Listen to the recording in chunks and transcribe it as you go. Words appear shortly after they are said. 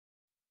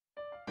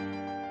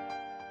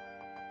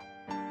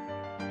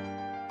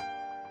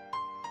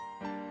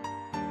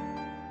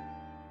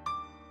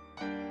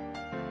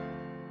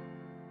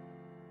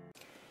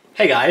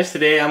Hey guys,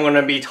 today I'm going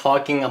to be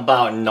talking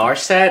about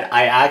Narset.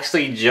 I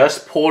actually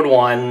just pulled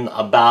one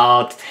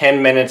about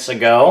 10 minutes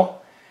ago,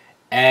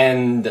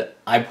 and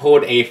I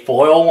pulled a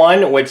foil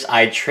one which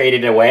I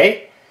traded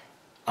away.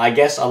 I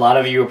guess a lot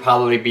of you will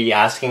probably be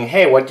asking,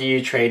 hey, what do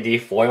you trade the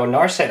foil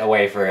Narset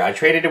away for? I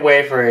traded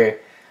away for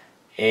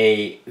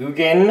a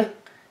Ugin,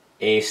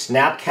 a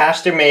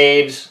Snapcaster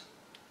Mage,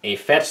 a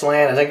fetch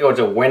land. I think it was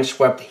a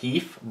Windswept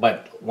Heath,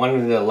 but one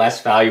of the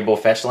less valuable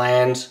fetch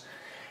lands,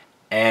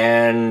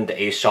 and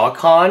a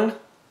Shotgun.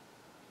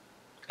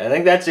 I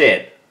think that's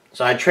it.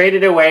 So I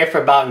traded away for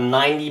about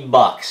 90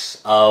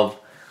 bucks of...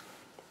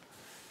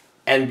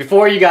 And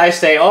before you guys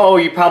say, oh,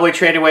 you probably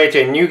traded away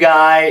to a new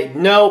guy.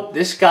 Nope,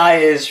 this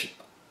guy is...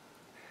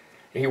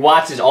 He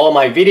watches all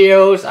my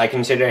videos. I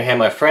consider him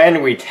a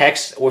friend. We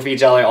text with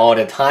each other all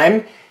the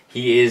time.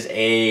 He's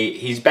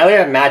better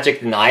at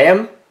Magic than I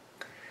am.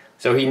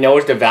 So he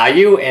knows the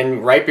value,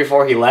 and right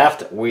before he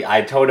left,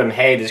 I told him,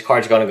 hey, this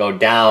card's going to go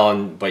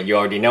down, but you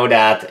already know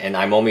that, and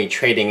I'm only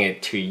trading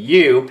it to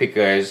you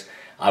because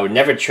I would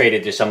never trade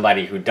it to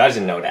somebody who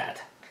doesn't know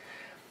that.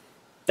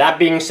 That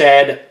being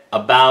said,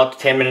 about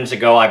 10 minutes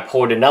ago, I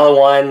pulled another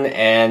one,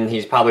 and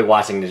he's probably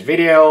watching this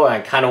video, and I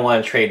kind of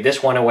want to trade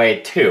this one away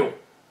too.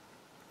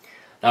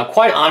 Now,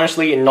 quite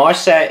honestly,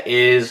 Narset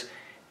is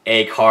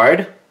a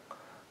card,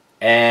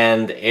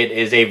 and it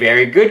is a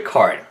very good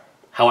card.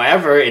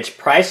 However, its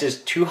price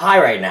is too high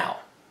right now.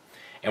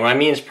 And when I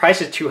mean its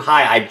price is too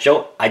high,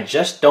 I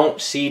just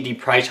don't see the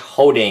price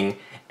holding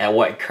at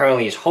what it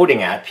currently is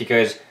holding at,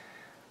 because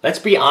let's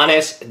be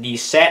honest, the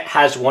set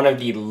has one of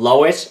the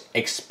lowest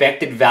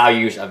expected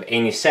values of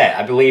any set.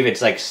 I believe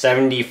it's like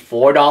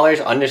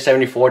 $74, under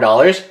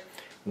 $74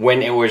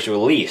 when it was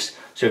released.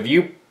 So if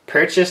you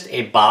purchased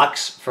a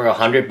box for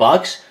 100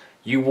 bucks,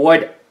 you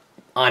would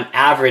on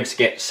average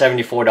get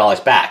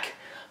 $74 back.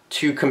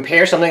 To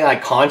compare something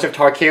like Khans of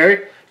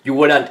Tarkir, you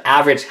would on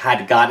average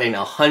had gotten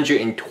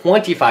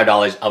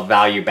 $125 of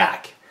value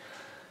back.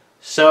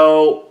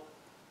 So,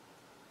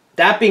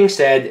 that being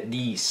said,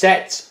 the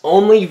set's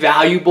only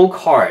valuable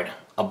card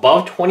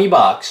above 20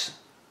 bucks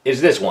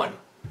is this one.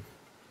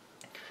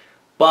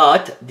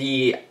 But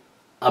the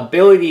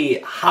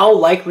ability, how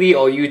likely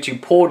are you to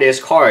pull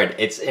this card?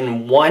 It's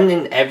in 1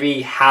 in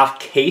every half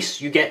case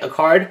you get a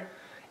card.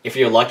 If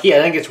you're lucky, I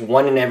think it's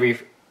 1 in every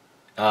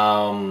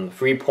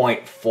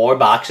 3.4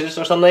 boxes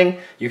or something,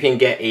 you can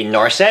get a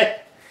Narset.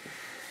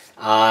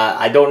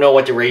 I don't know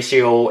what the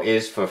ratio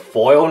is for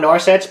foil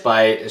Narsets, but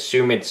I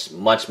assume it's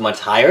much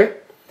higher.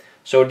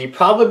 So the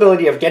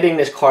probability of getting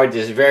this card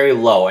is very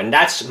low, and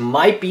that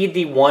might be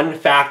the one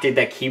factor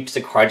that keeps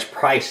the card's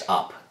price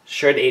up,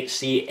 should it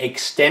see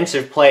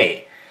extensive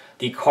play.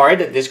 The card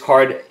that this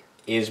card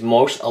is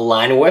most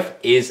aligned with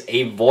is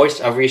a Voice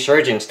of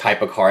Resurgence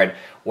type of card.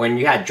 When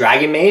you had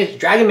Dragon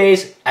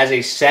Maze as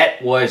a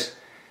set was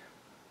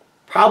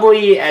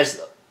probably had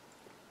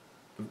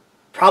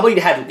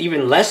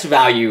even less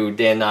value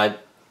than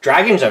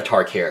Dragons of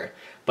Tarkir.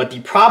 But the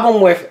problem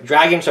with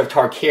Dragons of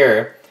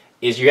Tarkir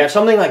is you have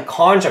something like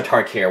Khans of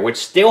Tarkir, which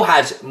still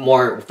has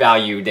more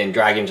value than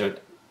Dragons of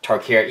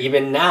Tarkir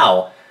even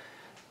now,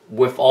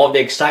 with all the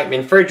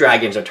excitement for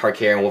Dragons of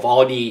Tarkir and with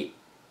all the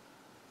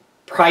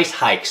price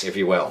hikes, if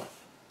you will.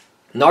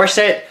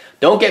 Narset,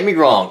 don't get me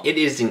wrong, it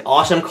is an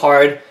awesome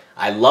card.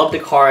 I love the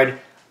card.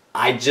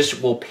 I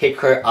just will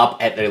pick her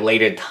up at a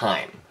later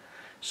time.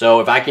 So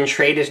if I can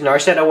trade this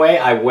Narset away,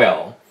 I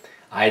will.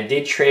 I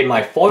did trade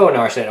my foil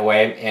Narset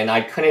away, and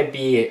I couldn't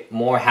be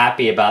more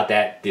happy about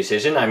that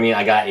decision. I mean,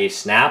 I got a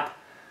Snap,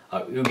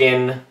 a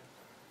Ugin,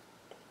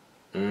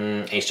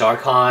 a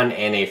Shotgun,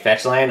 and a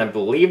fetch land. I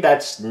believe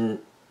that's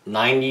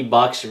 90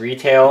 bucks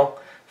retail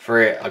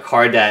for a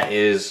card that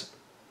is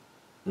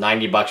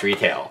 90 bucks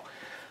retail.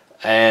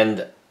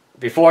 And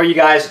before you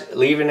guys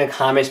leave in the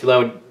comments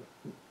below,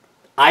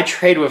 I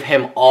trade with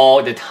him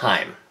all the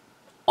time.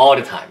 All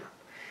the time.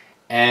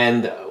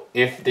 And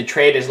if the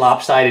trade is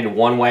lopsided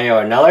one way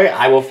or another,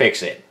 I will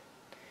fix it.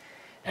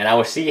 And I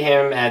will see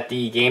him at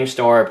the game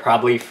store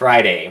probably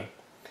Friday.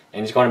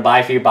 And he's going to buy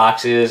a few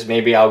boxes.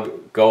 Maybe I'll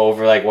go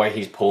over like what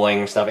he's pulling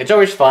and stuff. It's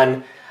always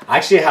fun. I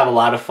actually have a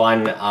lot of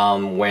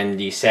fun when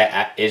the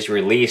set is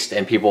released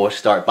and people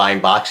start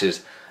buying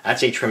boxes.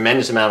 That's a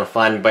tremendous amount of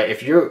fun. But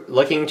if you're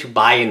looking to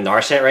buy a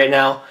Narset right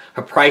now,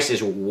 her price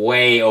is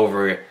way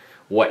over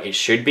what it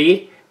should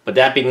be. But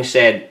that being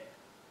said,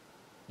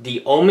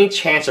 the only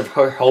chance of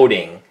her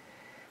holding,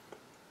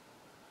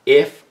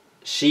 if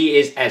she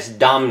is as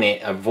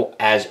dominant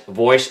as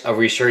Voice of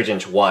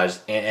Resurgence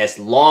was, and as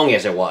long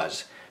as it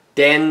was,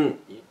 then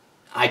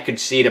I could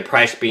see the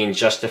price being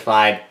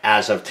justified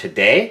as of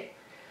today.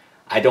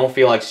 I don't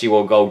feel like she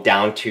will go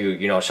down to,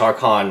 you know,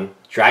 Sarkhan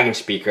Dragon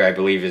Speaker, I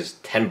believe, is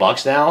 10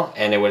 bucks now,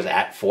 and it was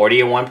at 40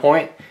 at one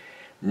point.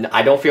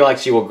 I don't feel like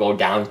she will go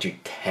down to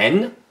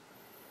 10,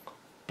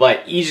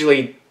 but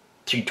easily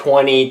to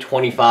 20,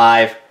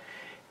 25,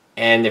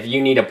 and if you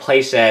need a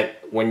playset,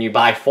 when you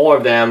buy 4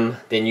 of them,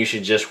 then you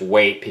should just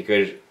wait,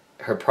 because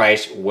her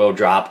price will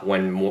drop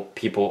when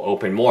people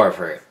open more of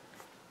her.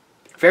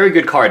 Very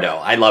good card though,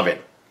 I love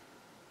it.